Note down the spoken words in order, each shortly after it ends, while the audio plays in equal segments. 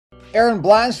Aaron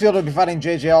Blanchfield will be fighting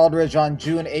JJ Aldridge on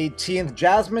June 18th.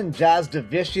 Jasmine Jazz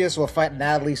Devicious will fight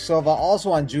Natalie Silva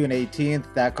also on June 18th.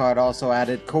 That card also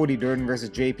added Cody Durden versus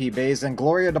JP Bays and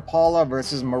Gloria DePaula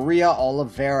versus Maria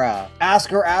Oliveira.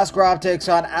 Askar Askarov takes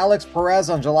on Alex Perez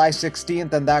on July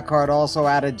 16th, and that card also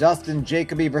added Justin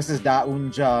Jacoby versus Da Un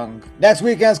Jung. Next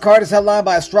weekend's card is headlined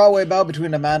by a strawweight bout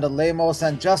between Amanda Lemos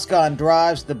and Jessica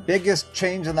Andrade. The biggest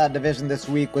change in that division this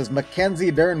week was Mackenzie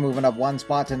Dern moving up one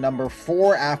spot to number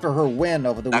 4 after her win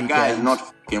over the weekend. That guy is not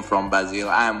f***ing from Brazil.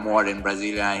 I am more than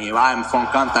Brazilian than him. I am from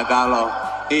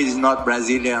Cantagalo. He is not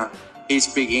Brazilian. He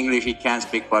speaks English. He can't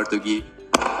speak Portuguese.